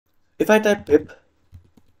If I type pip,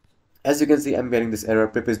 as you can see, I'm getting this error,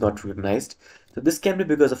 pip is not recognized. So this can be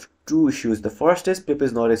because of two issues. The first is pip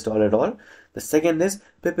is not installed at all. The second is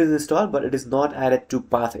pip is installed, but it is not added to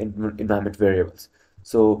path environment variables.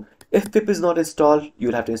 So if pip is not installed,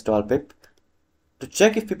 you'll have to install pip. To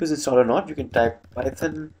check if pip is installed or not, you can type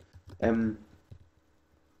python m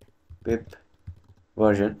pip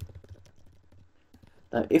version.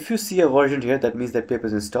 Now, if you see a version here, that means that pip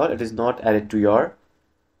is installed. It is not added to your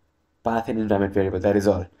path and environment variable. That is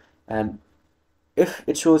all. And if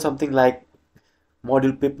it shows something like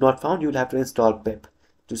module pip not found, you will have to install pip.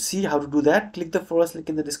 To see how to do that, click the first link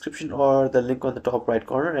in the description or the link on the top right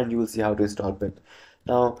corner, and you will see how to install pip.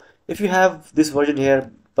 Now, if you have this version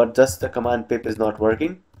here, but just the command pip is not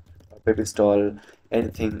working, or pip install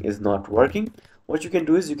anything is not working, what you can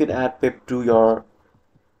do is you can add pip to your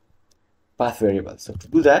path variable. So to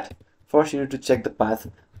do that, first you need to check the path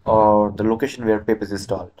or the location where pip is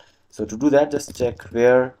installed. So to do that, just check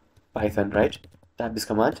where python, right? Type this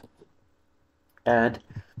command, and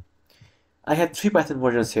I have 3 Python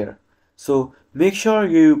versions here. So make sure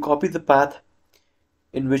you copy the path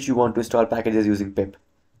in which you want to install packages using pip.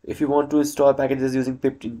 If you want to install packages using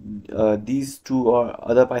pip in these 2 or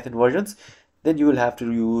other Python versions, then you will have to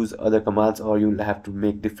use other commands, or you will have to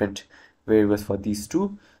make different variables for these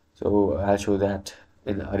 2. So I'll show that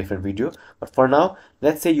in a different video. But for now,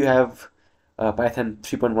 let's say you have Python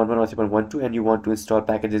 3.11 or 3.12 and you want to install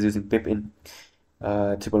packages using pip in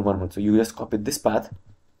 3.11. So you just copy this path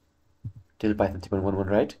till Python 3.11,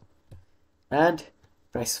 right? And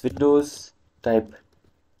press Windows, type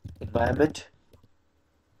environment,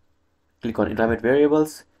 click on environment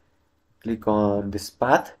variables, click on this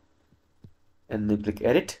path, and then click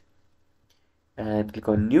edit, and click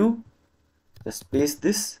on new, just paste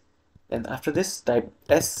this, and after this type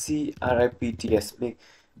scripts.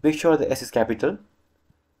 Make sure the S is capital,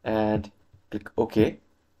 and click OK.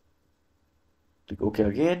 Click OK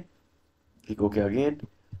again, click OK again.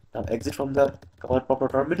 Now exit from the command prompt or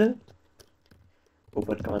terminal,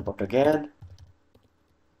 open command prompt again,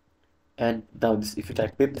 and now this, if you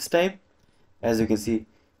type pip this time, as you can see,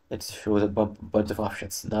 it shows a bunch of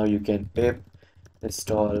options. Now you can pip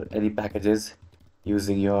install any packages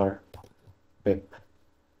using your pip.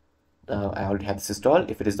 Now I already have this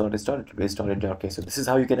installed. If it is not installed, it will be installed in your case. So this is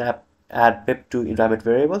how you can add pip to environment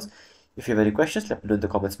variables. If you have any questions, let me know in the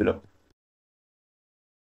comments below.